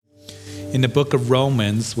In the book of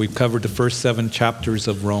Romans, we've covered the first 7 chapters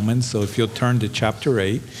of Romans, so if you'll turn to chapter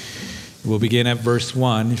 8, we'll begin at verse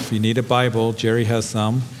 1. If you need a Bible, Jerry has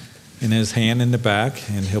some in his hand in the back,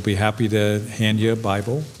 and he'll be happy to hand you a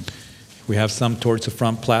Bible. We have some towards the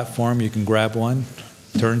front platform. You can grab one.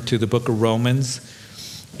 Turn to the book of Romans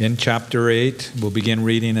in chapter 8. We'll begin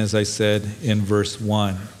reading, as I said, in verse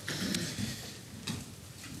 1.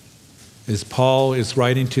 As Paul is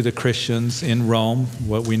writing to the Christians in Rome,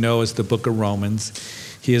 what we know as the book of Romans,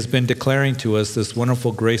 he has been declaring to us this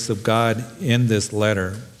wonderful grace of God in this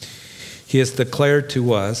letter. He has declared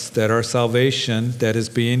to us that our salvation that is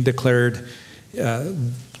being declared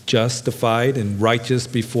justified and righteous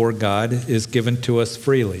before God is given to us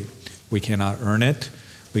freely. We cannot earn it.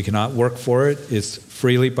 We cannot work for it. It's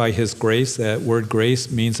freely by His grace. That word grace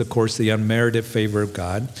means, of course, the unmerited favor of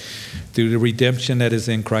God through the redemption that is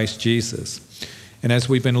in Christ Jesus. And as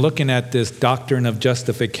we've been looking at this doctrine of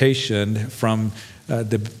justification from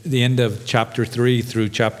the end of chapter 3 through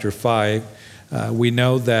chapter 5, we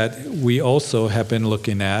know that we also have been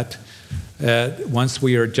looking at, once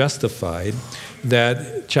we are justified,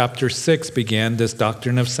 that chapter 6 began this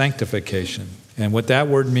doctrine of sanctification. And what that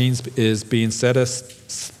word means is being set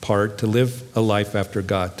apart to live a life after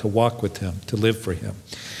God, to walk with Him, to live for Him.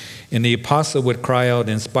 And the apostle would cry out,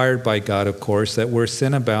 inspired by God, of course, that where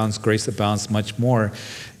sin abounds, grace abounds much more,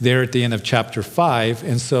 there at the end of chapter 5.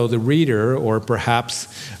 And so the reader, or perhaps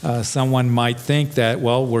someone might think that,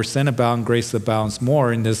 well, where sin abounds, grace abounds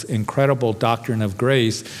more in this incredible doctrine of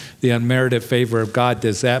grace, the unmerited favor of God,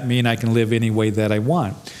 does that mean I can live any way that I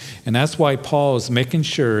want? And that's why Paul is making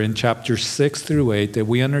sure in chapters 6 through 8 that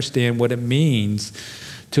we understand what it means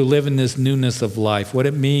to live in this newness of life, what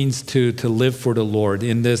it means to live for the Lord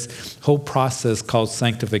in this whole process called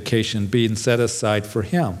sanctification, being set aside for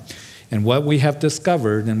Him. And what we have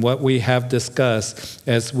discovered and what we have discussed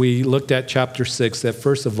as we looked at chapter 6, that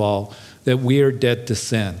first of all, that we are dead to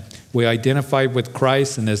sin. We identified with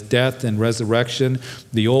Christ in His death and resurrection.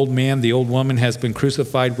 The old man, the old woman has been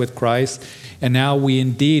crucified with Christ, and now we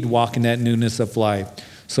indeed walk in that newness of life.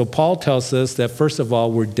 So Paul tells us that first of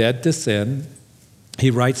all, we're dead to sin. He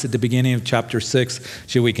writes at the beginning of chapter 6,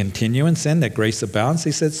 should we continue in sin that grace abounds?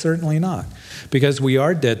 He said, certainly not. Because we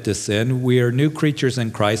are dead to sin. We are new creatures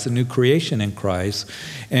in Christ, a new creation in Christ.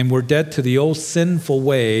 And we're dead to the old sinful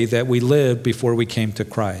way that we lived before we came to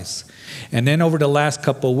Christ. And then over the last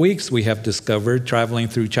couple of weeks, we have discovered, traveling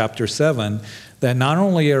through chapter 7, that not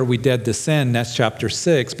only are we dead to sin, that's chapter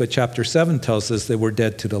 6, but chapter 7 tells us that we're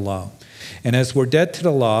dead to the law. And as we're dead to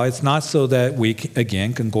the law, it's not so that we,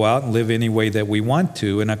 again, can go out and live any way that we want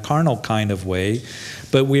to in a carnal kind of way,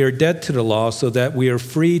 but we are dead to the law so that we are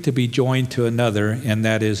free to be joined to another, and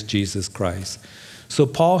that is Jesus Christ. So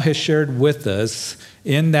Paul has shared with us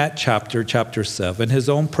in that chapter, chapter 7, his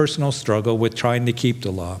own personal struggle with trying to keep the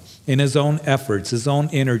law, in his own efforts, his own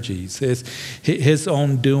energies, his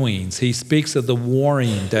own doings. He speaks of the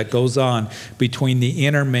warring that goes on between the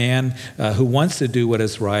inner man who wants to do what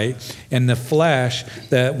is right and the flesh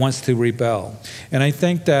that wants to rebel. And I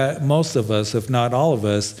think that most of us, if not all of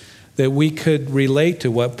us, that we could relate to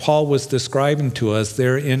what Paul was describing to us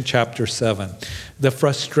there in chapter 7. The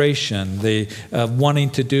frustration, the wanting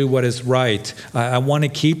to do what is right. I want to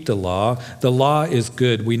keep the law. The law is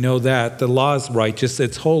good. We know that. The law is righteous.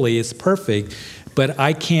 It's holy. It's perfect. But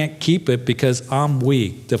I can't keep it because I'm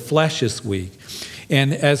weak. The flesh is weak.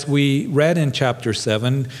 And as we read in chapter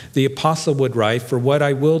 7, the apostle would write, for what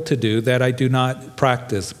I will to do, that I do not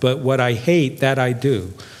practice, but what I hate, that I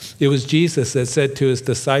do. It was Jesus that said to His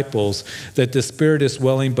disciples that the spirit is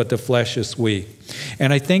willing, but the flesh is weak.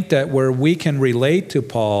 And I think that where we can relate to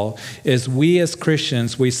Paul is we as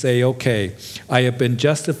Christians, we say, okay, I have been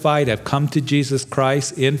justified. I've come to Jesus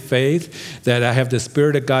Christ in faith, that I have the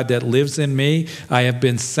Spirit of God that lives in me. I have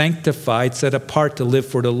been sanctified, set apart to live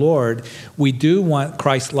for the Lord. We do want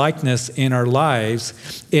Christ's likeness in our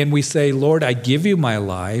lives. And we say, Lord, I give you my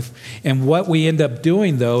life. And what we end up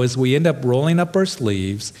doing, though, is we end up rolling up our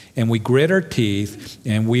sleeves and we grit our teeth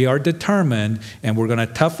and we are determined and we're going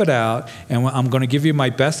to tough it out and I'm going to give you my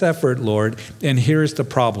best effort, Lord. And here's the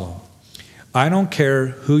problem. I don't care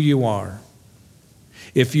who you are.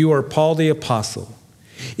 If you are Paul the Apostle,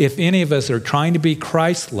 if any of us are trying to be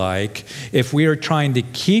Christ-like, if we are trying to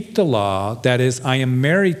keep the law, that is, I am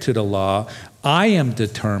married to the law, I am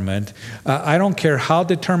determined. I don't care how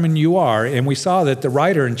determined you are. And we saw that the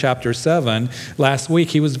writer in chapter 7 last week,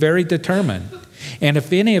 he was very determined. And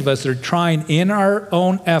if any of us are trying in our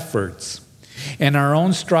own efforts and our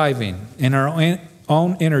own striving and our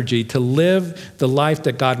own energy to live the life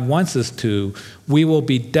that God wants us to, we will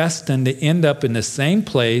be destined to end up in the same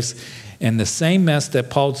place and the same mess that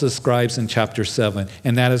Paul describes in chapter 7,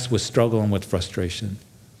 and that is with struggle and with frustration.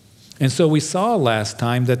 And so we saw last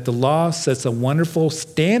time that the law sets a wonderful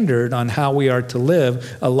standard on how we are to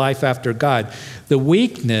live a life after God. The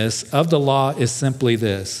weakness of the law is simply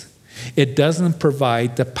this. It doesn't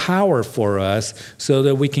provide the power for us so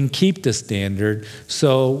that we can keep the standard,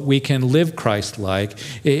 so we can live Christ-like.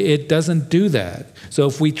 It doesn't do that. So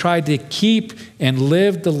if we try to keep and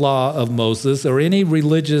live the law of Moses or any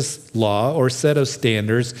religious law or set of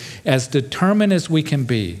standards as determined as we can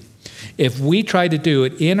be, if we try to do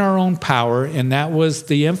it in our own power, and that was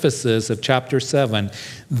the emphasis of chapter 7,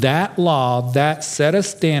 that law, that set of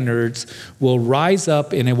standards will rise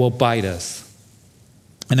up and it will bite us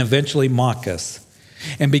and eventually mock us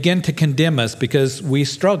and begin to condemn us because we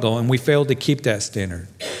struggle and we fail to keep that standard.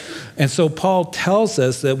 And so Paul tells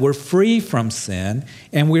us that we're free from sin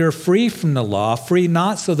and we are free from the law, free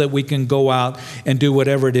not so that we can go out and do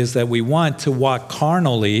whatever it is that we want to walk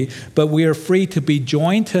carnally, but we are free to be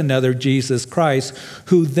joined to another, Jesus Christ,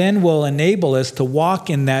 who then will enable us to walk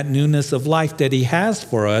in that newness of life that he has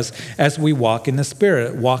for us as we walk in the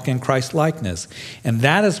Spirit, walk in Christ likeness. And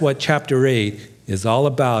that is what chapter 8 is all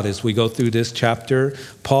about as we go through this chapter.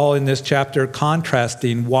 Paul in this chapter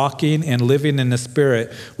contrasting walking and living in the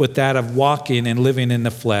Spirit with that of walking and living in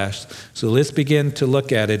the flesh. So let's begin to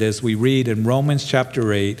look at it as we read in Romans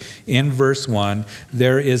chapter 8 in verse 1.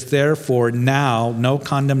 There is therefore now no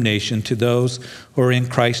condemnation to those who are in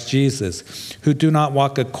Christ Jesus, who do not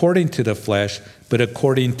walk according to the flesh, but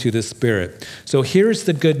according to the Spirit. So here's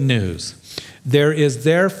the good news. There is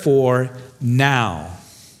therefore now.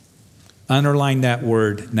 Underline that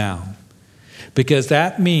word now. Because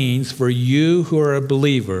that means for you who are a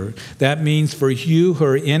believer, that means for you who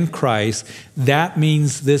are in Christ, that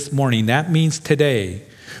means this morning, that means today.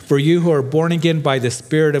 For you who are born again by the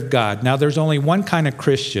Spirit of God. Now there's only one kind of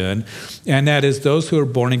Christian, and that is those who are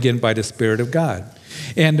born again by the Spirit of God.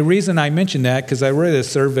 And the reason I mention that, because I read a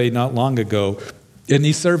survey not long ago, and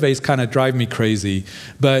these surveys kind of drive me crazy,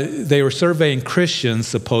 but they were surveying Christians,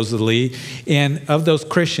 supposedly, and of those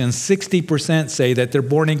Christians, 60% say that they're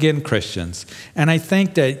born-again Christians. And I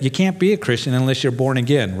think that you can't be a Christian unless you're born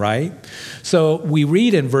again, right? So we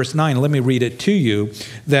read in verse 9, let me read it to you,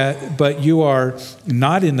 that, but you are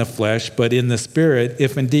not in the flesh, but in the Spirit,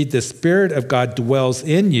 if indeed the Spirit of God dwells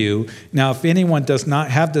in you. Now, if anyone does not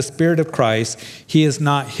have the Spirit of Christ, he is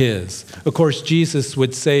not his. Of course, Jesus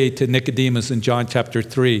would say to Nicodemus in John chapter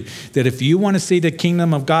 3, that if you want to see the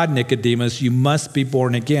kingdom of God, Nicodemus, you must be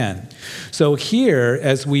born again. So here,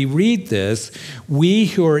 as we read this, we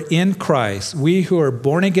who are in Christ, we who are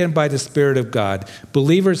born again by the Spirit of God,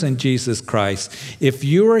 believers in Jesus Christ, if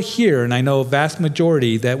you are here, and I know a vast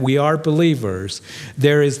majority that we are believers,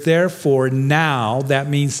 there is therefore now, that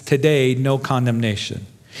means today, no condemnation.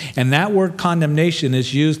 And that word condemnation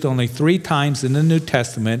is used only 3 times in the New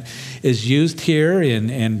Testament, is used here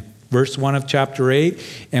in verse 1 of chapter 8,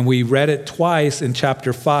 and we read it twice in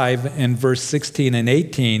chapter 5 and verse 16 and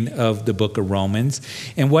 18 of the book of Romans.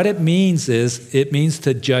 And what it means is, it means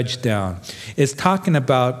to judge down. It's talking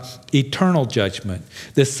about eternal judgment,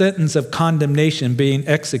 the sentence of condemnation being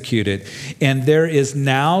executed. And there is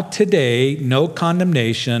now today no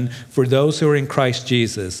condemnation for those who are in Christ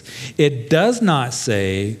Jesus. It does not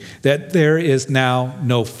say that there is now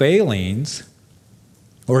no failings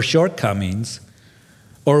or shortcomings,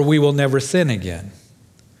 or we will never sin again.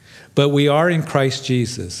 But we are in Christ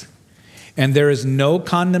Jesus. And there is no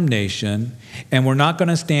condemnation, and we're not going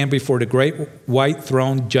to stand before the great white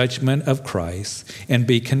throne judgment of Christ and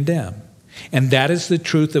be condemned. And that is the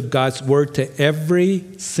truth of God's word to every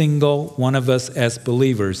single one of us as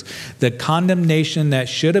believers. The condemnation that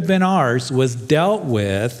should have been ours was dealt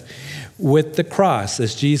with the cross,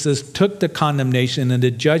 as Jesus took the condemnation and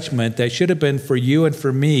the judgment that should have been for you and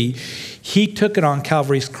for me. He took it on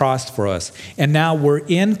Calvary's cross for us. And now we're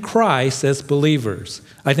in Christ as believers.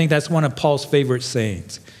 I think that's one of Paul's favorite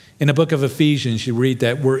sayings. In the book of Ephesians, you read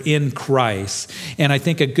that we're in Christ. And I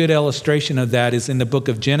think a good illustration of that is in the book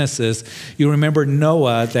of Genesis. You remember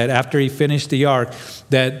Noah, that after he finished the ark,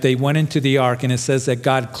 that they went into the ark, and it says that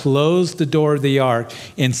God closed the door of the ark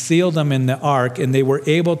and sealed them in the ark, and they were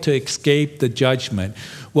able to escape the judgment.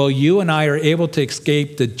 Well, you and I are able to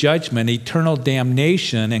escape the judgment, eternal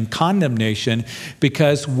damnation and condemnation,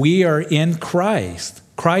 because we are in Christ.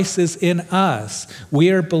 Christ is in us.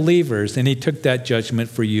 We are believers, and he took that judgment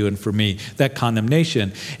for you and for me, that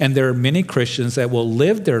condemnation. And there are many Christians that will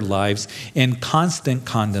live their lives in constant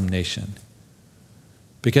condemnation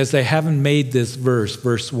because they haven't made this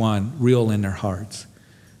verse 1, real in their hearts.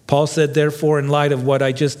 Paul said, therefore, in light of what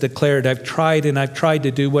I just declared, I've tried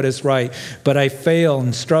to do what is right, but I fail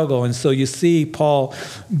and struggle. And so you see Paul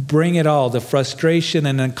bring it all, the frustration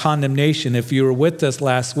and the condemnation, if you were with us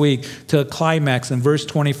last week, to a climax in verse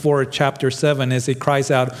 24 of chapter 7 as he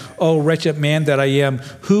cries out, "Oh, wretched man that I am,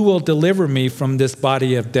 who will deliver me from this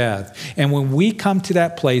body of death?" And when we come to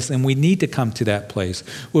that place, and we need to come to that place,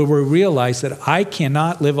 where we realize that I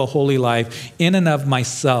cannot live a holy life in and of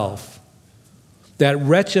myself, that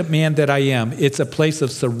wretched man that I am, it's a place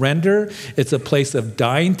of surrender. It's a place of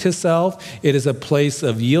dying to self. It is a place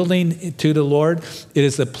of yielding to the Lord. It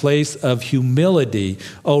is a place of humility.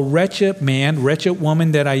 Oh, wretched man, wretched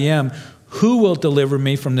woman that I am, who will deliver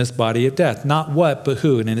me from this body of death? Not what, but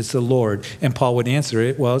who, and it's the Lord. And Paul would answer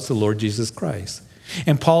it, well, it's the Lord Jesus Christ.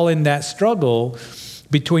 And Paul, in that struggle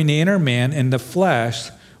between the inner man and the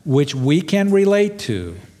flesh, which we can relate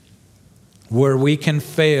to, where we can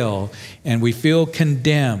fail and we feel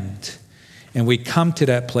condemned, and we come to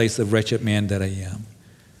that place of wretched man that I am,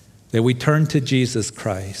 that we turn to Jesus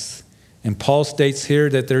Christ. And Paul states here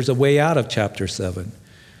that there's a way out of chapter 7.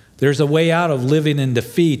 There's a way out of living in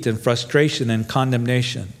defeat and frustration and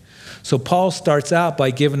condemnation. So Paul starts out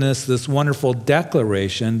by giving us this wonderful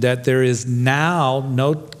declaration that there is now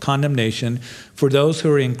no condemnation for those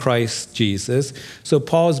who are in Christ Jesus. So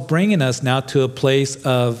Paul is bringing us now to a place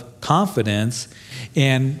of confidence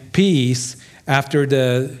and peace after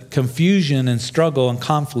the confusion and struggle and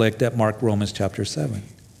conflict that marked Romans chapter 7.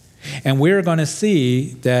 And we're going to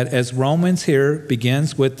see that as Romans here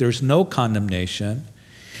begins with there's no condemnation,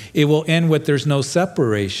 it will end with there's no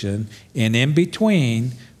separation, and in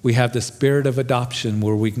between we have the spirit of adoption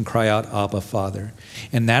where we can cry out, Abba, Father.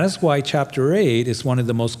 And that is why chapter 8 is one of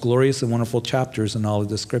the most glorious and wonderful chapters in all of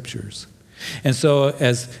the scriptures. And so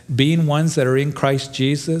as being ones that are in Christ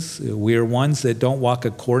Jesus, we are ones that don't walk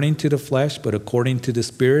according to the flesh, but according to the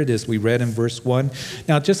Spirit, as we read in verse 1.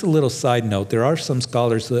 Now, just a little side note. There are some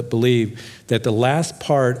scholars that believe that the last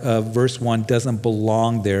part of verse 1 doesn't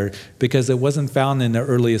belong there because it wasn't found in the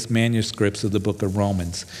earliest manuscripts of the book of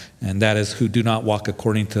Romans. And that is, who do not walk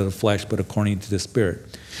according to the flesh, but according to the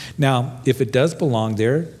Spirit. Now, if it does belong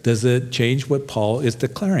there, does it change what Paul is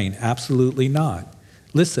declaring? Absolutely not.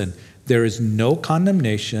 Listen, there is no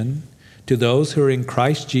condemnation to those who are in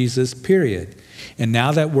Christ Jesus, period. And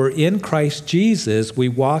now that we're in Christ Jesus, we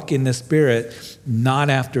walk in the Spirit, not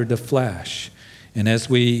after the flesh. And as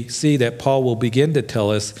we see that Paul will begin to tell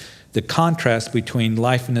us the contrast between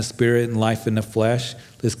life in the Spirit and life in the flesh,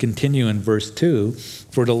 let's continue in verse 2.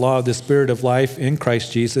 For the law of the Spirit of life in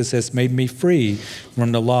Christ Jesus has made me free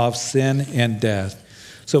from the law of sin and death.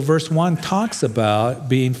 So verse 1 talks about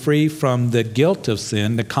being free from the guilt of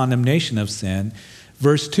sin, the condemnation of sin.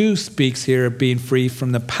 Verse 2 speaks here of being free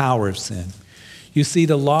from the power of sin. You see,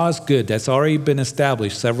 the law is good. That's already been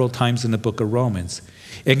established several times in the book of Romans.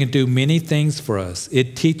 It can do many things for us.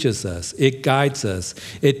 It teaches us. It guides us.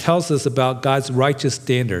 It tells us about God's righteous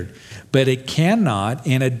standard. But it cannot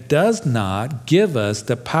and it does not give us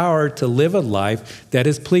the power to live a life that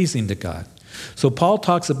is pleasing to God. So Paul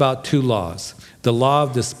talks about two laws, the law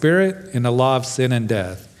of the Spirit and the law of sin and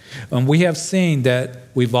death. And we have seen that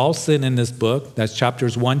we've all sinned in this book. That's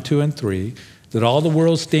chapters 1, 2, and 3. That all the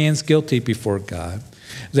world stands guilty before God.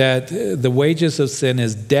 That the wages of sin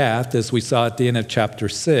is death, as we saw at the end of chapter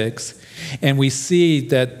 6. And we see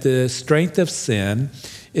that the strength of sin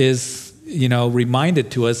is,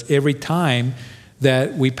 reminded to us every time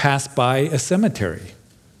that we pass by a cemetery.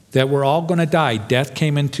 That we're all going to die. Death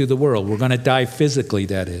came into the world. We're going to die physically,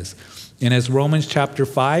 that is. And as Romans chapter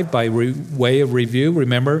 5, by way of review,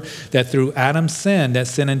 remember that through Adam's sin, that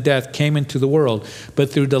sin and death came into the world.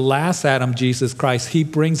 But through the last Adam, Jesus Christ, he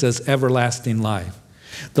brings us everlasting life.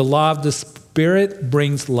 The law of the Spirit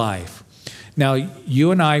brings life. Now,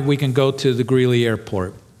 you and I, we can go to the Greeley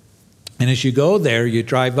Airport. And as you go there, you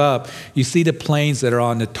drive up, you see the planes that are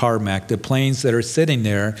on the tarmac, the planes that are sitting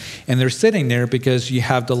there. And they're sitting there because you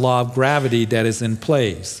have the law of gravity that is in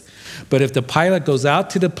place. But if the pilot goes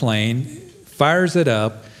out to the plane, fires it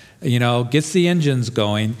up, gets the engines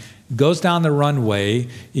going, goes down the runway,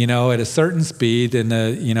 at a certain speed, and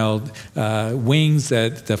the, wings,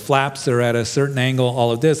 the flaps are at a certain angle,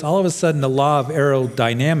 all of a sudden the law of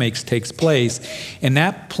aerodynamics takes place, and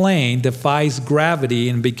that plane defies gravity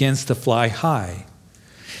and begins to fly high.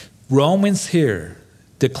 Romans here,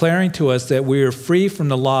 declaring to us that we are free from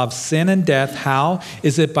the law of sin and death. How?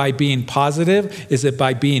 Is it by being positive? Is it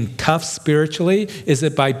by being tough spiritually? Is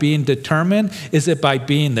it by being determined? Is it by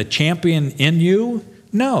being the champion in you?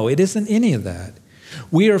 No, it isn't any of that.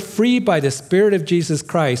 We are free by the Spirit of Jesus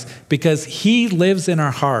Christ because he lives in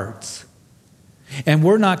our hearts. And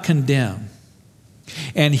we're not condemned.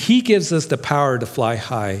 And he gives us the power to fly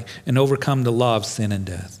high and overcome the law of sin and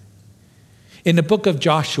death. In the book of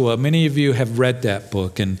Joshua, many of you have read that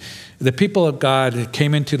book, and the people of God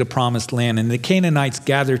came into the promised land, and the Canaanites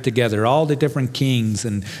gathered together, all the different kings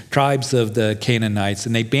and tribes of the Canaanites,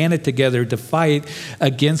 and they banded together to fight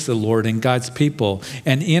against the Lord and God's people.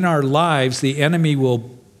 And in our lives, the enemy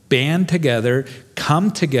will band together,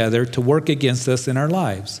 come together to work against us in our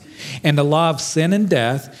lives. And the law of sin and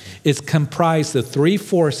death is comprised of three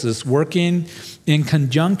forces working in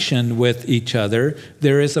conjunction with each other.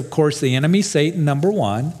 There is, of course, the enemy, Satan, number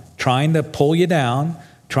one, trying to pull you down,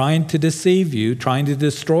 trying to deceive you, trying to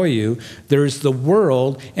destroy you. There's the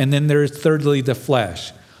world, and then there's thirdly the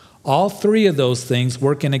flesh. All three of those things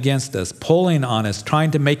working against us, pulling on us,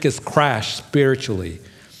 trying to make us crash spiritually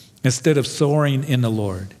instead of soaring in the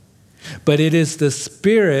Lord. But it is the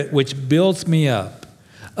Spirit which builds me up,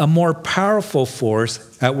 a more powerful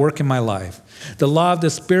force at work in my life. The law of the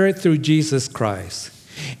Spirit through Jesus Christ.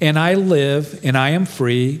 And I live and I am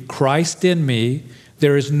free, Christ in me.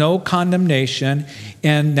 There is no condemnation,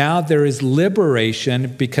 and now there is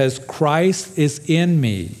liberation because Christ is in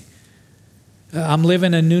me. I'm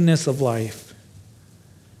living a newness of life.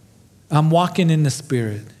 I'm walking in the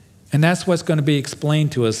Spirit. And that's what's going to be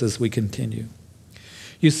explained to us as we continue.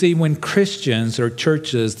 You see, when Christians or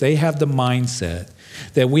churches, they have the mindset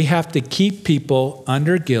that we have to keep people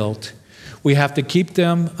under guilt, we have to keep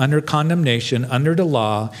them under condemnation, under the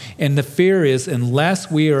law, and the fear is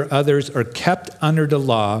unless we or others are kept under the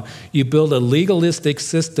law, you build a legalistic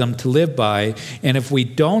system to live by, and if we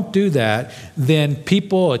don't do that, then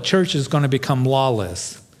a church is going to become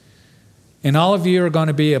lawless. And all of you are going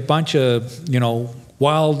to be a bunch of,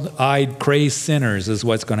 wild-eyed, crazed sinners is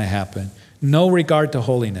what's going to happen. No regard to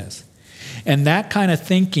holiness. And that kind of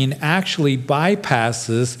thinking actually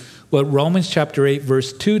bypasses what Romans chapter 8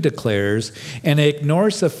 verse 2 declares, and it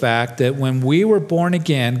ignores the fact that when we were born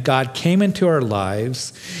again, God came into our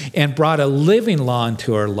lives and brought a living law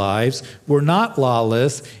into our lives. We're not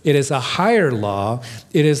lawless. It is a higher law.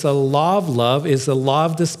 It is a law of love. It is the law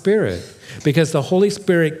of the Spirit. Because the Holy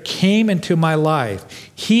Spirit came into my life.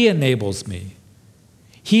 He enables me.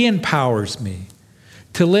 He empowers me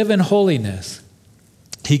to live in holiness.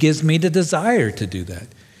 He gives me the desire to do that.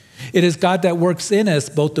 It is God that works in us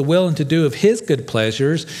both the will and to do of His good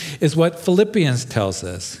pleasures, is what Philippians tells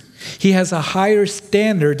us. He has a higher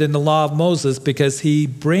standard than the law of Moses because He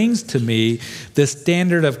brings to me the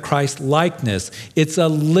standard of Christ likeness. It's a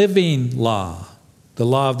living law, the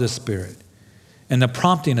law of the Spirit, and the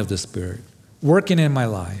prompting of the Spirit, working in my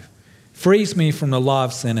life, frees me from the law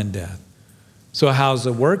of sin and death. So how does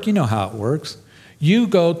it work? You know how it works. You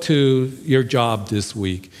go to your job this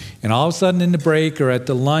week, and all of a sudden in the break or at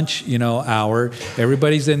the lunch, hour,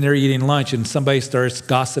 everybody's in there eating lunch, and somebody starts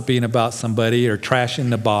gossiping about somebody or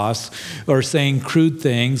trashing the boss or saying crude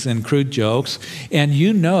things and crude jokes, and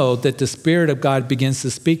you know that the Spirit of God begins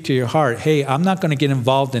to speak to your heart. Hey, I'm not going to get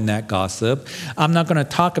involved in that gossip. I'm not going to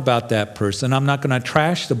talk about that person. I'm not going to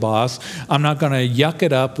trash the boss. I'm not going to yuck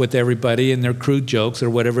it up with everybody and their crude jokes or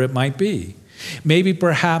whatever it might be. Maybe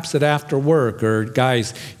perhaps at after work or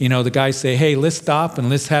guys, the guys say, hey, let's stop and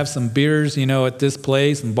let's have some beers, at this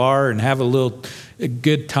place and bar and have a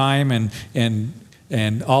good time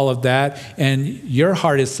and all of that. And your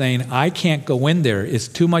heart is saying, I can't go in there. It's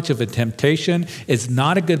too much of a temptation. It's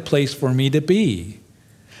not a good place for me to be.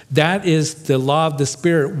 That is the law of the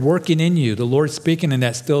Spirit working in you, the Lord speaking in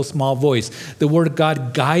that still small voice, the Word of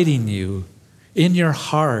God guiding you in your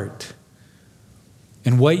heart.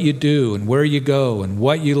 And what you do and where you go and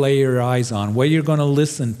what you lay your eyes on, what you're going to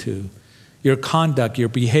listen to, your conduct, your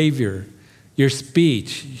behavior, your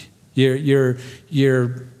speech,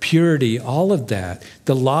 your purity, all of that.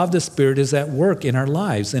 The law of the Spirit is at work in our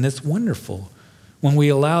lives, and it's wonderful when we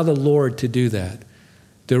allow the Lord to do that,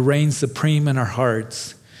 to reign supreme in our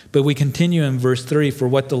hearts. But we continue in verse 3, for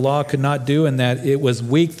what the law could not do in that it was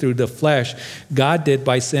weak through the flesh, God did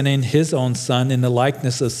by sending His own Son in the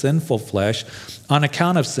likeness of sinful flesh. On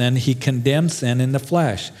account of sin, He condemned sin in the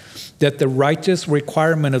flesh, that the righteous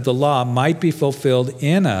requirement of the law might be fulfilled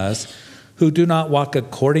in us who do not walk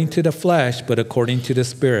according to the flesh, but according to the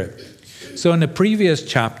Spirit. So in the previous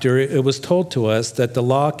chapter, it was told to us that the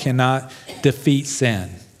law cannot defeat sin.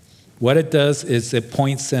 What it does is it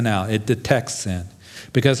points sin out. It detects sin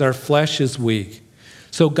because our flesh is weak.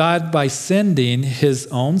 So God, by sending His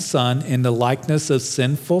own Son in the likeness of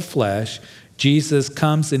sinful flesh, Jesus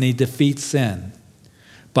comes and He defeats sin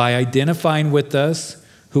by identifying with us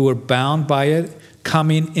who are bound by it,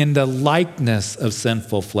 coming in the likeness of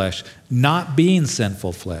sinful flesh, not being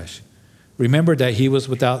sinful flesh. Remember that He was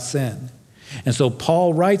without sin. And so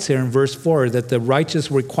Paul writes here in verse 4 that the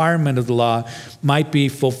righteous requirement of the law might be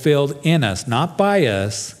fulfilled in us, not by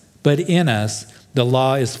us, but in us. The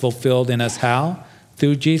law is fulfilled in us how?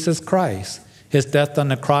 Through Jesus Christ. His death on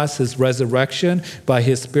the cross, his resurrection, by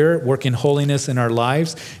his Spirit working holiness in our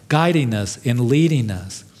lives, guiding us and leading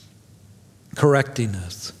us, correcting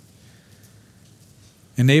us,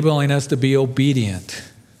 enabling us to be obedient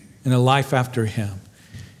in a life after him.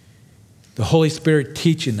 The Holy Spirit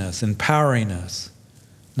teaching us, empowering us,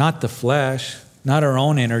 not the flesh, not our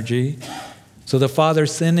own energy. So the Father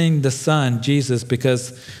sending the Son, Jesus,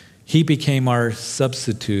 because he became our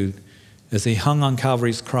substitute as he hung on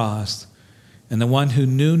Calvary's cross. And the one who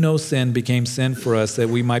knew no sin became sin for us that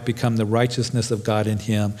we might become the righteousness of God in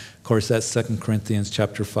him. Of course, that's 2 Corinthians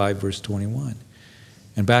chapter 5, verse 21.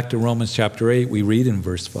 And back to Romans chapter 8, we read in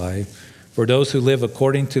verse 5, "For those who live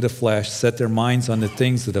according to the flesh set their minds on the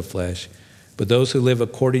things of the flesh, but those who live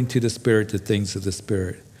according to the Spirit, the things of the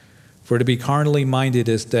Spirit. For to be carnally minded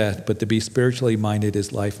is death, but to be spiritually minded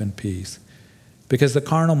is life and peace. Because the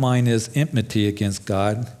carnal mind is enmity against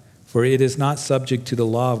God, for it is not subject to the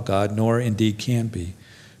law of God, nor indeed can be.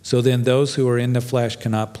 So then those who are in the flesh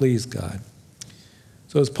cannot please God."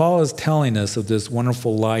 So as Paul is telling us of this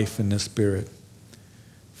wonderful life in the Spirit,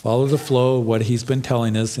 follow the flow of what he's been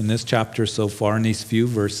telling us in this chapter so far, in these few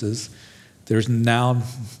verses. There's now,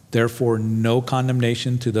 therefore, no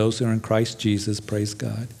condemnation to those who are in Christ Jesus, praise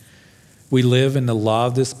God. We live in the law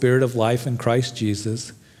of the Spirit of life in Christ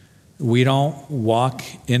Jesus. We don't walk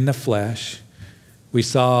in the flesh. We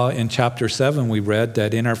saw in chapter 7, we read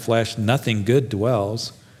that in our flesh nothing good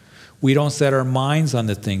dwells. We don't set our minds on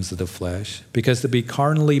the things of the flesh, because to be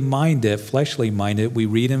carnally minded, fleshly minded, we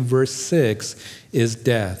read in verse 6, is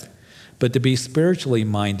death. But to be spiritually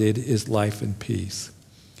minded is life and peace.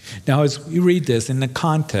 Now, as we read this in the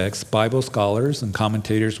context, Bible scholars and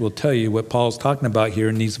commentators will tell you what Paul's talking about here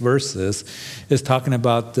in these verses is talking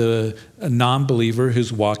about the non-believer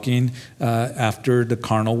who's walking after the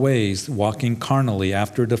carnal ways, walking carnally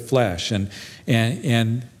after the flesh,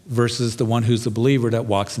 and versus the one who's a believer that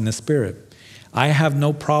walks in the Spirit. I have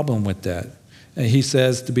no problem with that. He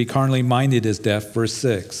says to be carnally minded is death, verse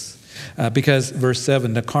 6. Because, verse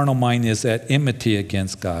 7, the carnal mind is at enmity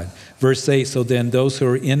against God. Verse 8, so then those who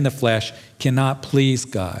are in the flesh cannot please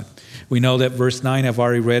God. We know that verse 9, I've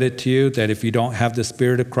already read it to you, that if you don't have the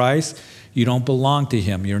Spirit of Christ, you don't belong to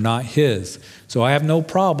him. You're not his. So I have no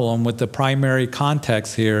problem with the primary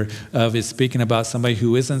context here of it speaking about somebody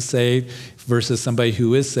who isn't saved versus somebody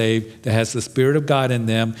who is saved that has the Spirit of God in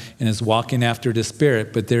them and is walking after the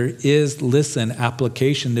Spirit. But there is, listen,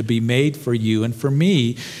 application to be made for you and for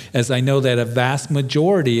me, as I know that a vast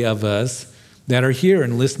majority of us that are here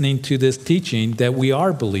and listening to this teaching, that we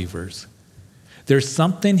are believers. There's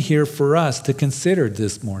something here for us to consider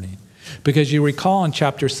this morning. Because you recall in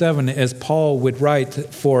chapter 7, as Paul would write,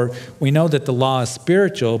 for we know that the law is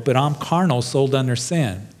spiritual, but I'm carnal, sold under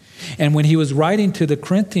sin. And when he was writing to the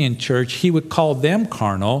Corinthian church, he would call them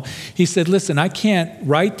carnal. He said, listen, I can't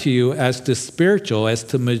write to you as to spiritual, as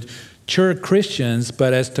to mature Christians,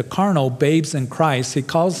 but as to carnal, babes in Christ. He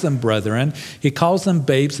calls them brethren. He calls them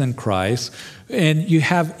babes in Christ. And you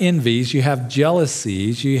have envies, you have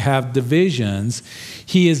jealousies, you have divisions.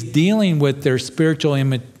 He is dealing with their spiritual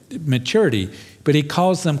maturity, but he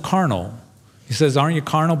calls them carnal. He says, aren't you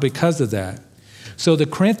carnal because of that? So the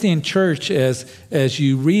Corinthian church, as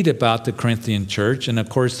you read about the Corinthian church, and of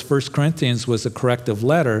course 1 Corinthians was a corrective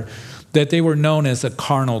letter, that they were known as a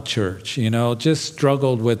carnal church, just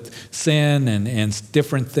struggled with sin and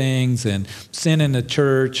different things, and sin in the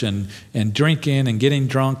church and drinking and getting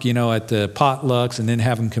drunk, at the potlucks and then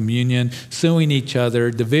having communion, suing each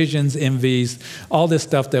other, divisions, envies, all this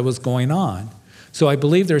stuff that was going on. So I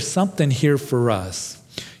believe there's something here for us.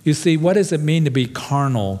 You see, what does it mean to be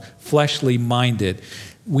carnal, fleshly minded?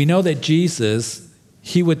 We know that Jesus,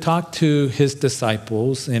 he would talk to his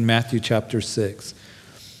disciples in Matthew chapter 6.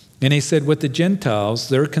 And he said, with the Gentiles,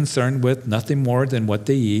 they're concerned with nothing more than what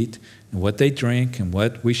they eat and what they drink and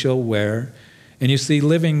what we shall wear. And you see,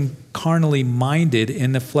 living carnally minded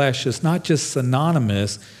in the flesh is not just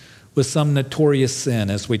synonymous with some notorious sin,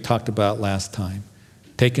 as we talked about last time.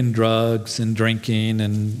 Taking drugs and drinking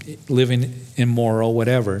and living immoral,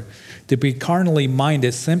 whatever. To be carnally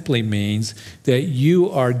minded simply means that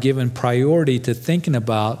you are given priority to thinking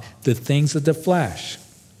about the things of the flesh.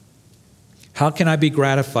 How can I be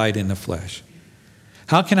gratified in the flesh?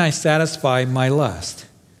 How can I satisfy my lust?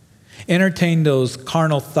 Entertain those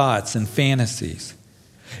carnal thoughts and fantasies.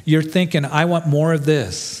 You're thinking, I want more of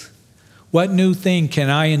this. What new thing can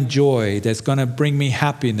I enjoy that's going to bring me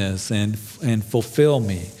happiness and fulfill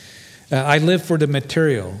me? I live for the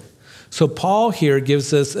material. So Paul here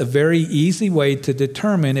gives us a very easy way to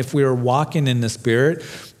determine if we are walking in the Spirit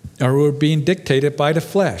or we're being dictated by the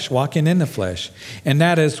flesh, walking in the flesh. And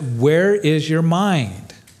that is, where is your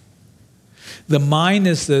mind? The mind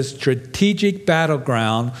is the strategic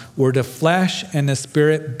battleground where the flesh and the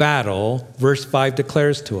Spirit battle, verse 5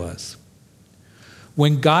 declares to us.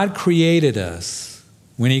 When God created us,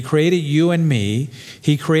 when he created you and me,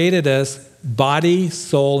 he created us body,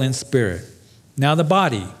 soul, and spirit. Now the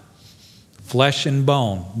body, flesh and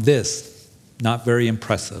bone, this, not very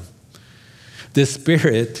impressive. The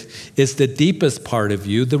Spirit is the deepest part of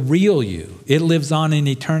you, the real you. It lives on in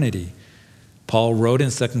eternity. Paul wrote in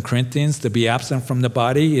 2 Corinthians, to be absent from the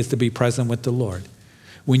body is to be present with the Lord.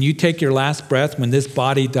 When you take your last breath, when this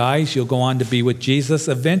body dies, you'll go on to be with Jesus.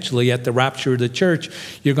 Eventually, at the rapture of the church,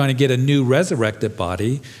 you're going to get a new resurrected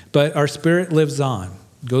body, but our spirit lives on,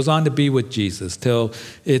 goes on to be with Jesus till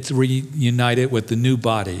it's reunited with the new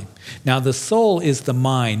body. Now, the soul is the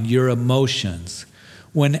mind, your emotions.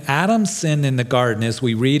 When Adam sinned in the garden, as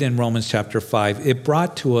we read in Romans chapter 5, it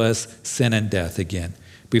brought to us sin and death again.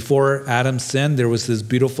 Before Adam sinned, there was this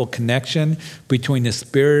beautiful connection between the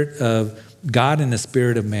Spirit of God and the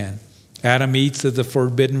spirit of man. Adam eats of the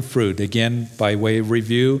forbidden fruit. Again, by way of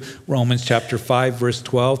review, Romans chapter 5, verse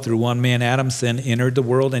 12, through one man, Adam, sin entered the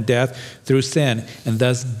world, and death through sin, and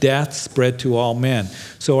thus death spread to all men.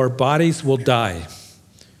 So our bodies will die.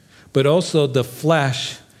 But also the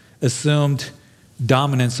flesh assumed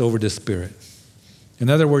dominance over the spirit. In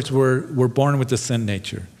other words, we're born with the sin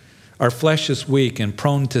nature. Our flesh is weak and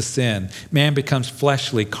prone to sin. Man becomes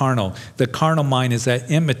fleshly, carnal. The carnal mind is at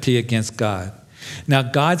enmity against God. Now,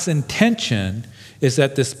 God's intention is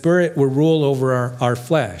that the Spirit will rule over our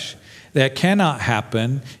flesh. That cannot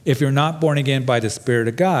happen if you're not born again by the Spirit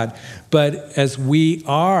of God. But as we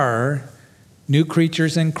are new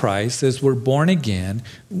creatures in Christ, as we're born again,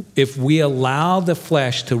 if we allow the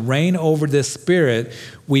flesh to reign over the Spirit,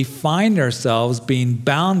 we find ourselves being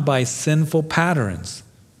bound by sinful patterns.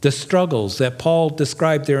 The struggles that Paul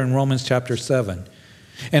described there in Romans chapter 7.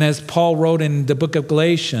 And as Paul wrote in the book of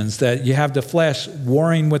Galatians, that you have the flesh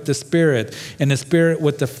warring with the Spirit and the Spirit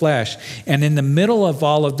with the flesh. And in the middle of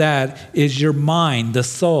all of that is your mind, the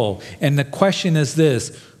soul. And the question is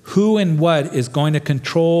this: who and what is going to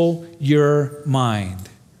control your mind?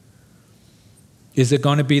 Is it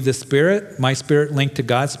going to be the Spirit, my spirit linked to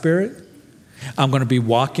God's Spirit? I'm going to be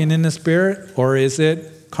walking in the Spirit, or is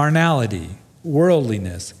it carnality?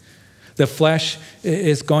 Worldliness. The flesh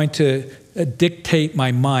is going to dictate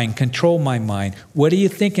my mind, control my mind. What are you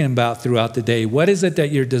thinking about throughout the day? What is it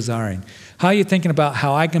that you're desiring? How are you thinking about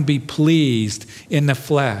how I can be pleased in the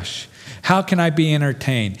flesh? How can I be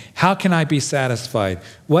entertained? How can I be satisfied?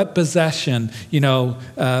 What possession,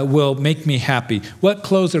 will make me happy? What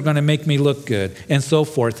clothes are going to make me look good? And so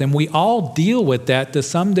forth. And we all deal with that to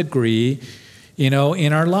some degree, in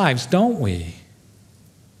our lives, don't we?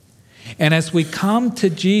 And as we come to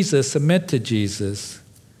Jesus, submit to Jesus,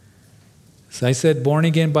 as I said, born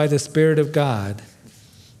again by the Spirit of God,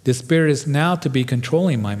 the Spirit is now to be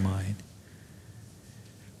controlling my mind.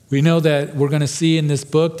 We know that we're going to see in this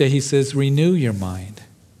book that he says, renew your mind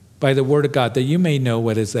by the word of God, that you may know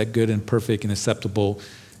what is that good and perfect and acceptable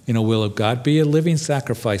will of God. Be a living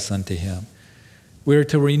sacrifice unto him. We are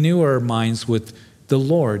to renew our minds with the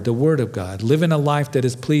Lord, the Word of God, living a life that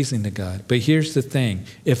is pleasing to God. But here's the thing.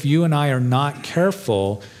 If you and I are not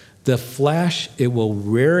careful, the flesh, it will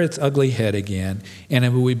rear its ugly head again, and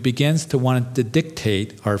it begins to want to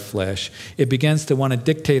dictate our flesh. It begins to want to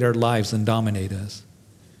dictate our lives and dominate us.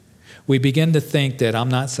 We begin to think that I'm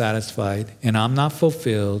not satisfied, and I'm not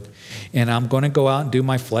fulfilled, and I'm going to go out and do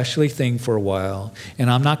my fleshly thing for a while, and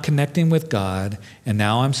I'm not connecting with God, and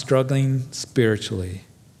now I'm struggling spiritually.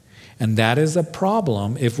 And that is a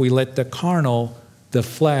problem if we let the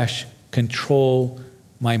flesh, control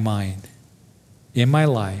my mind, in my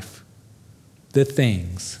life, the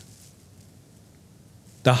things,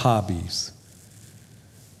 the hobbies,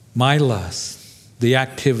 my lusts, the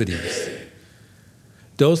activities.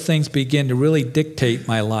 Those things begin to really dictate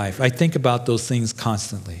my life. I think about those things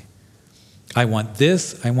constantly. I want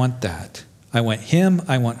this, I want that. I want him,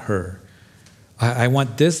 I want her. I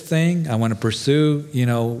want this thing, I want to pursue,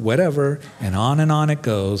 whatever, and on it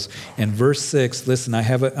goes. And verse 6, listen, I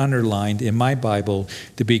have it underlined in my Bible,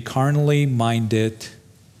 to be carnally minded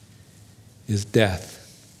is death.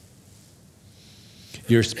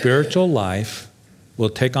 Your spiritual life will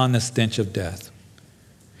take on the stench of death.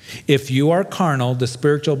 If you are carnal, the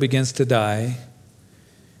spiritual begins to die.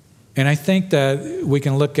 And I think that we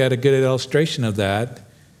can look at a good illustration of that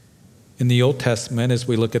in the Old Testament as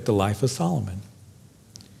we look at the life of Solomon.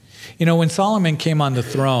 When Solomon came on the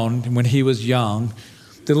throne, when he was young,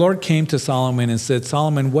 the Lord came to Solomon and said,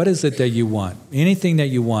 Solomon, what is it that you want? Anything that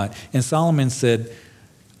you want. And Solomon said,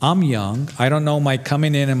 I'm young. I don't know my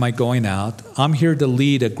coming in and my going out. I'm here to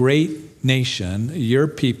lead a great nation, your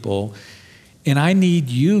people. And I need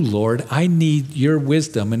you, Lord. I need your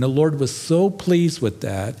wisdom. And the Lord was so pleased with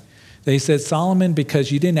that. They said, Solomon,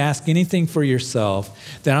 because you didn't ask anything for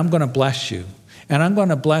yourself, then I'm going to bless you. And I'm going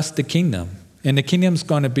to bless the kingdom. And the kingdom's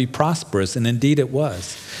going to be prosperous. And indeed it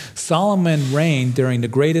was. Solomon reigned during the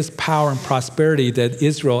greatest power and prosperity that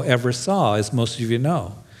Israel ever saw, as most of you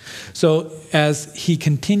know. So as he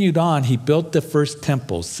continued on, he built the first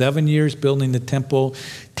temple, 7 years building the temple,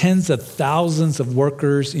 tens of thousands of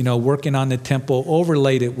workers, working on the temple,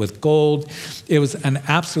 overlaid it with gold. It was an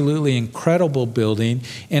absolutely incredible building.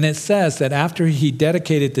 And it says that after he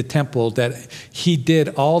dedicated the temple, that he did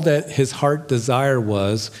all that his heart desire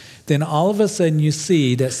was, then all of a sudden you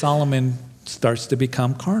see that Solomon starts to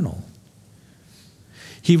become carnal.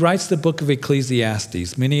 He writes the book of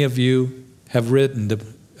Ecclesiastes. Many of you have read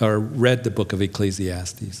the book of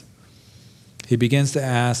Ecclesiastes. He begins to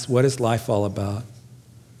ask, what is life all about?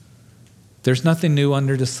 There's nothing new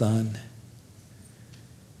under the sun.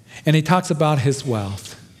 And he talks about his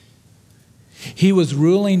wealth. He was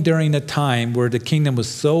ruling during a time where the kingdom was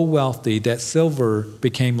so wealthy that silver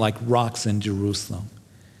became like rocks in Jerusalem.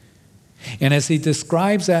 And as he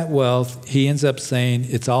describes that wealth, he ends up saying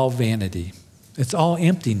it's all vanity. It's all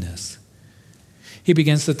emptiness. He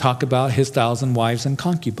begins to talk about his 1,000 wives and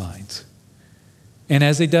concubines. And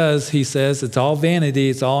as he does, he says it's all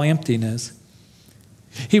vanity, it's all emptiness.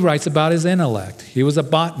 He writes about his intellect. He was a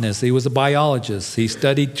botanist, he was a biologist. He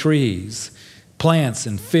studied trees, plants,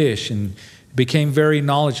 and fish, and became very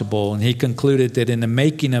knowledgeable. And he concluded that in the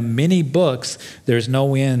making of many books, there's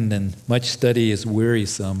no end, and much study is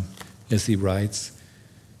wearisome, as he writes.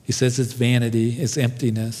 He says it's vanity, it's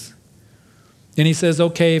emptiness. And he says,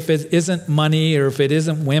 okay, if it isn't money or if it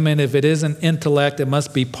isn't women, if it isn't intellect, it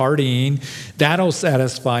must be partying. That'll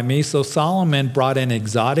satisfy me. So Solomon brought in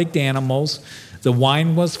exotic animals. The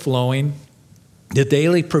wine was flowing. The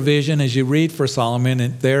daily provision, as you read for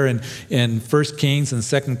Solomon there in 1 Kings and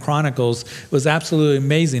 2 Chronicles, was absolutely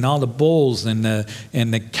amazing. All the bulls and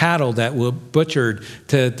the cattle that were butchered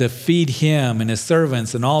to feed him and his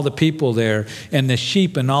servants and all the people there, and the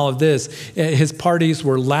sheep and all of this. His parties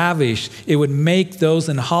were lavish. It would make those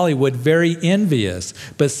in Hollywood very envious.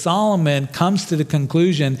 But Solomon comes to the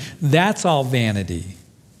conclusion, that's all vanity.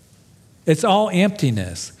 It's all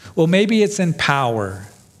emptiness. Well, maybe it's in power.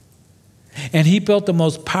 And he built the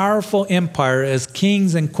most powerful empire as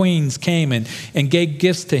kings and queens came and gave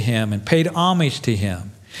gifts to him and paid homage to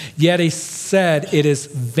him. Yet he said it is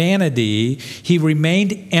vanity. He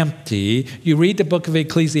remained empty. You read the book of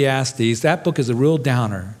Ecclesiastes, that book is a real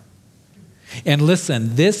downer. And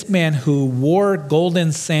listen, this man who wore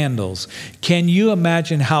golden sandals, can you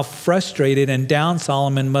imagine how frustrated and down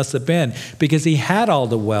Solomon must have been? Because he had all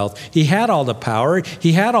the wealth, he had all the power,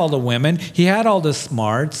 he had all the women, he had all the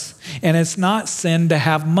smarts, and it's not sin to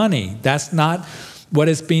have money. That's not what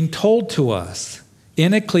is being told to us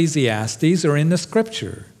in Ecclesiastes or in the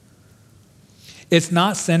scripture. It's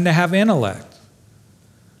not sin to have intellect.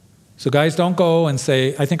 So guys, don't go and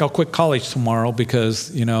say, I think I'll quit college tomorrow because,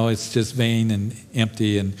 it's just vain and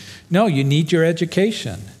empty. And no, you need your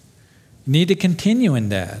education. You need to continue in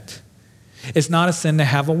that. It's not a sin to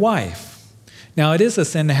have a wife. Now, it is a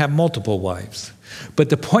sin to have multiple wives. But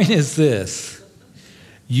the point is this.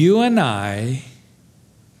 You and I,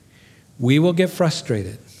 we will get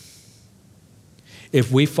frustrated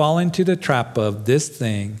if we fall into the trap of this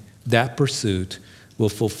thing, that pursuit, will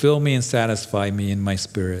fulfill me and satisfy me in my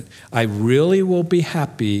spirit. I really will be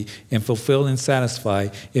happy and fulfilled and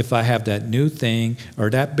satisfied if I have that new thing or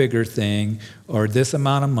that bigger thing or this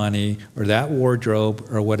amount of money or that wardrobe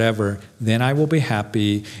or whatever. Then I will be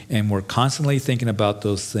happy, and we're constantly thinking about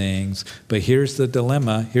those things. But here's the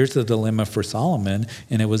dilemma. Here's the dilemma for Solomon,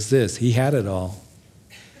 and it was this. He had it all.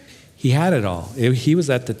 He had it all. He was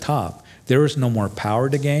at the top. There was no more power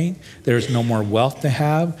to gain. There was no more wealth to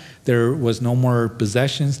have. There was no more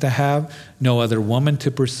possessions to have. No other woman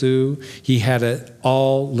to pursue. He had it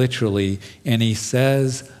all literally. And he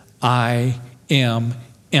says, I am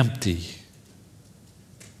empty.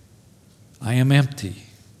 I am empty.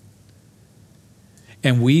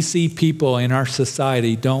 And we see people in our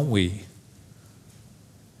society, don't we?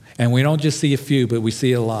 And we don't just see a few, but we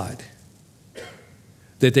see a lot.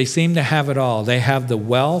 That they seem to have it all. They have the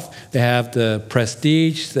wealth, they have the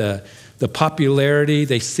prestige, the popularity.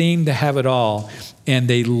 They seem to have it all, and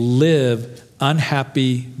they live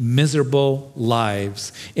unhappy, miserable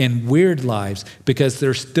lives and weird lives because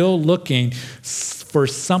they're still looking for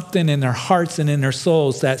something in their hearts and in their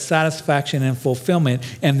souls, that satisfaction and fulfillment,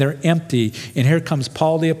 and they're empty. And here comes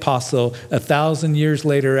Paul the Apostle 1,000 years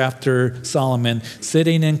later after Solomon,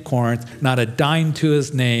 sitting in Corinth, not a dime to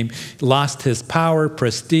his name, lost his power,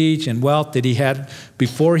 prestige, and wealth that he had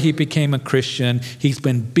before he became a Christian. He's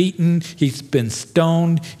been beaten, he's been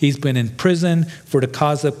stoned, he's been in prison for the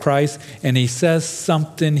cause of Christ, and he says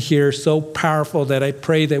something here so powerful that I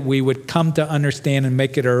pray that we would come to understand and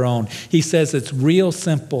make it our own. He says it's real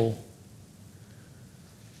simple.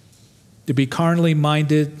 To be carnally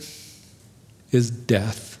minded is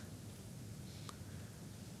death.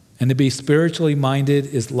 And to be spiritually minded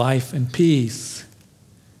is life and peace.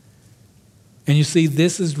 And you see,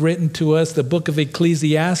 this is written to us. The book of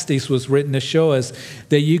Ecclesiastes was written to show us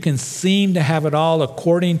that you can seem to have it all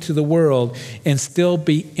according to the world and still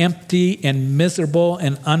be empty and miserable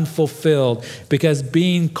and unfulfilled, because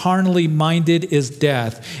being carnally minded is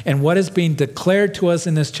death. And what is being declared to us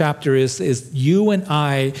in this chapter is you and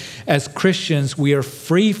I, as Christians, we are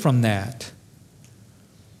free from that.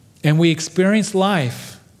 And we experience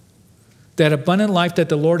life, that abundant life that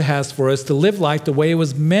the Lord has for us, to live life the way it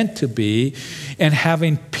was meant to be and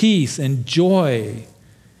having peace and joy.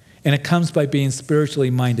 And it comes by being spiritually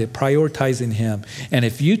minded, prioritizing Him. And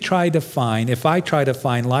if I try to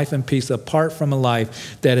find life and peace apart from a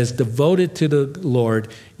life that is devoted to the Lord,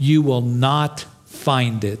 you will not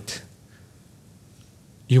find it.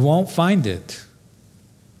 You won't find it.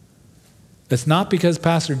 It's not because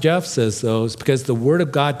Pastor Jeff says so, it's because the Word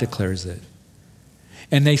of God declares it.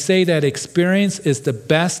 And they say that experience is the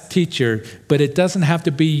best teacher, but it doesn't have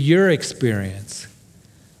to be your experience.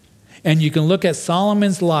 And you can look at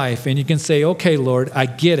Solomon's life and you can say, okay, Lord, I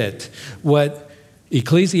get it. What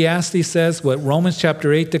Ecclesiastes says, what Romans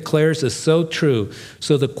chapter 8 declares is so true.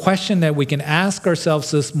 So the question that we can ask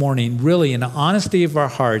ourselves this morning, really in the honesty of our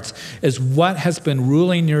hearts, is what has been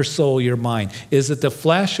ruling your soul, your mind? Is it the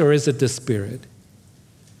flesh or is it the spirit?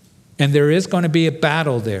 And there is going to be a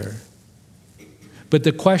battle there. But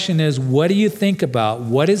the question is, what do you think about?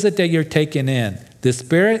 What is it that you're taking in? The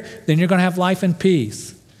spirit, then you're going to have life and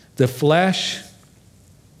peace. The flesh,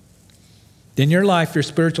 then your life, your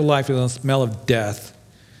spiritual life, is going to smell of death.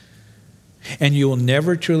 And you will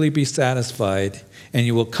never truly be satisfied, and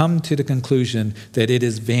you will come to the conclusion that it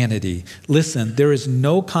is vanity. Listen, there is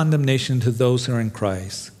no condemnation to those who are in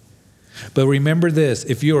Christ. But remember this,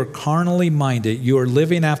 if you are carnally minded, you are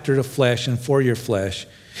living after the flesh and for your flesh.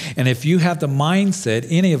 And if you have the mindset,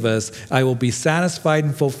 any of us, I will be satisfied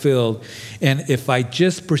and fulfilled. And if I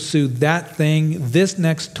just pursue that thing, this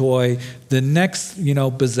next toy, the next,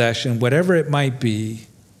 possession, whatever it might be,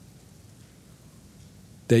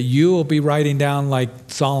 that you will be writing down like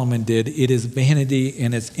Solomon did, it is vanity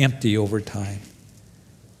and it's empty over time.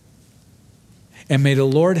 And may the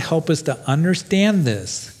Lord help us to understand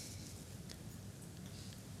this.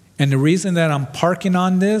 And the reason that I'm parking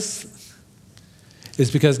on this is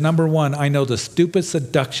because, number one, I know the stupid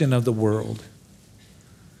seduction of the world.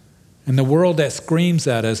 And the world that screams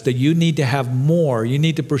at us that you need to have more, you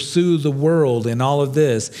need to pursue the world and all of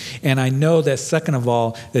this. And I know that, second of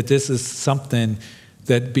all, that this is something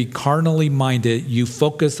that, be carnally minded, you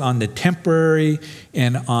focus on the temporary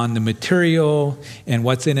and on the material, and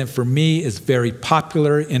what's in it for me is very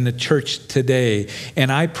popular in the church today.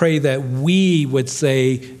 And I pray that we would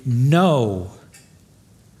say no.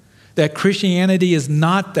 That Christianity is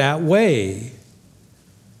not that way,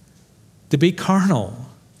 to be carnal,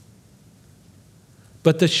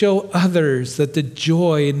 but to show others that the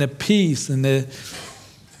joy and the peace and the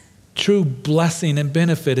true blessing and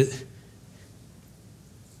benefit is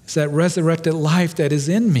that resurrected life that is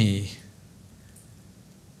in me.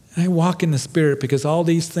 And I walk in the Spirit because all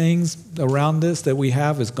these things around us that we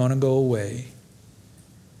have is going to go away.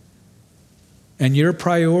 And your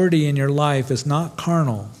priority in your life is not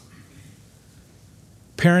carnal.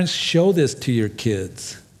 Parents, show this to your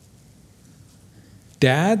kids.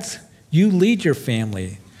 Dads, you lead your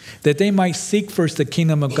family, that they might seek first the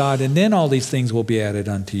kingdom of God, and then all these things will be added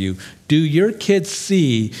unto you. Do your kids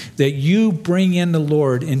see that you bring in the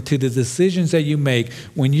Lord into the decisions that you make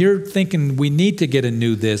when you're thinking we need to get a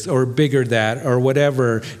new this or bigger that or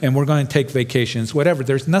whatever, and we're going to take vacations, whatever.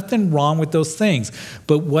 There's nothing wrong with those things.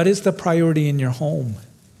 But what is the priority in your home?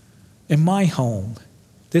 In my home?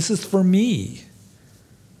 This is for me.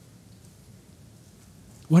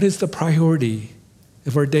 What is the priority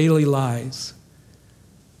of our daily lives?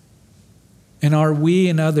 And are we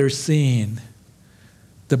and others seeing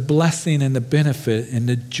the blessing and the benefit and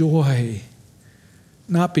the joy,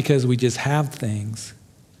 not because we just have things,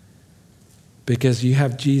 because you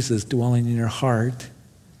have Jesus dwelling in your heart,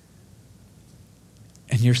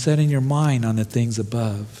 and you're setting your mind on the things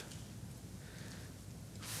above.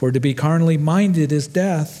 For to be carnally minded is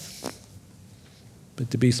death, but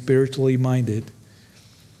to be spiritually minded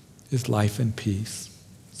is life and peace.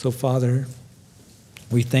 So, Father,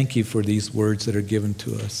 we thank you for these words that are given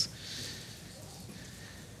to us.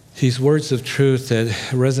 These words of truth that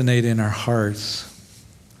resonate in our hearts.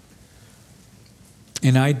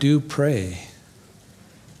 And I do pray,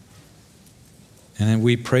 and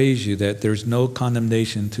we praise you that there's no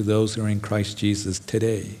condemnation to those who are in Christ Jesus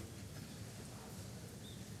today.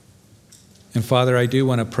 And Father, I do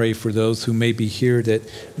want to pray for those who may be here that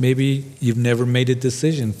maybe you've never made a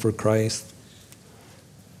decision for Christ.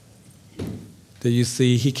 That you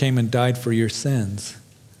see, he came and died for your sins.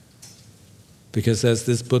 Because as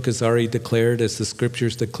this book has already declared, as the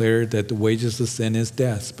scriptures declared, that the wages of sin is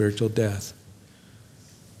death, spiritual death.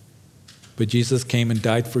 But Jesus came and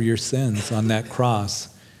died for your sins on that cross.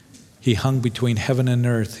 He hung between heaven and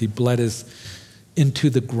earth. He bled into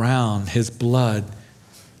the ground, his blood,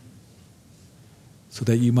 so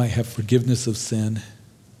that you might have forgiveness of sin.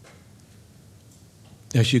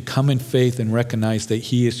 As you come in faith and recognize that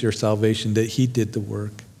he is your salvation, that he did the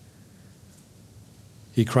work.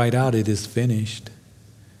 He cried out, "It is finished."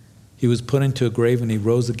 He was put into a grave and he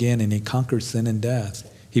rose again and he conquered sin and death.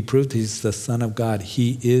 He proved he's the Son of God.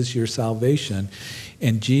 He is your salvation.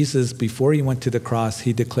 And Jesus, before he went to the cross,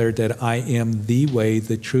 he declared that I am the way,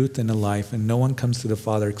 the truth, and the life, and no one comes to the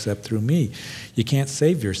Father except through me. You can't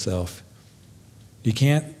save yourself. You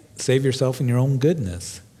can't save yourself in your own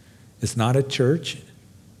goodness. It's not a church.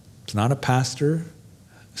 It's not a pastor.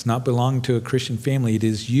 It's not belonging to a Christian family. It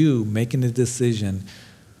is you making a decision.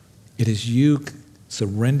 It is you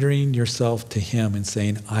surrendering yourself to him and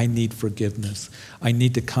saying, I need forgiveness. I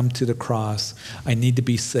need to come to the cross. I need to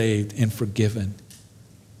be saved and forgiven.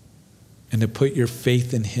 And to put your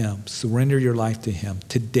faith in him. Surrender your life to him.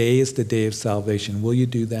 Today is the day of salvation. Will you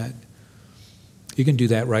do that? You can do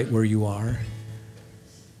that right where you are.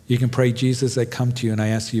 You can pray, Jesus, I come to you and I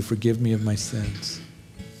ask you, forgive me of my sins.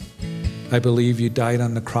 I believe you died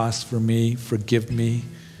on the cross for me. Forgive me.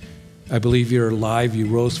 I believe you're alive. You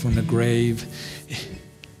rose from the grave.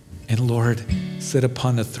 And Lord, sit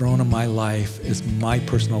upon the throne of my life as my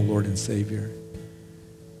personal Lord and Savior.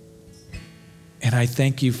 And I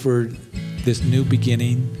thank you for this new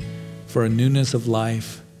beginning, for a newness of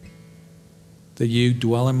life, that you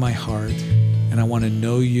dwell in my heart, and I want to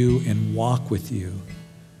know you and walk with you.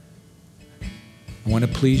 I want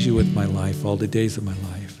to please you with my life all the days of my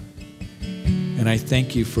life. And I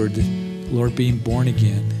thank you for the Lord being born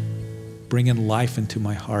again, bringing life into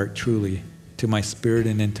my heart truly, to my spirit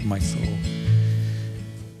and into my soul.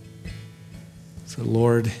 So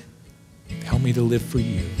Lord, help me to live for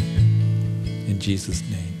you. In Jesus'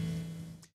 name.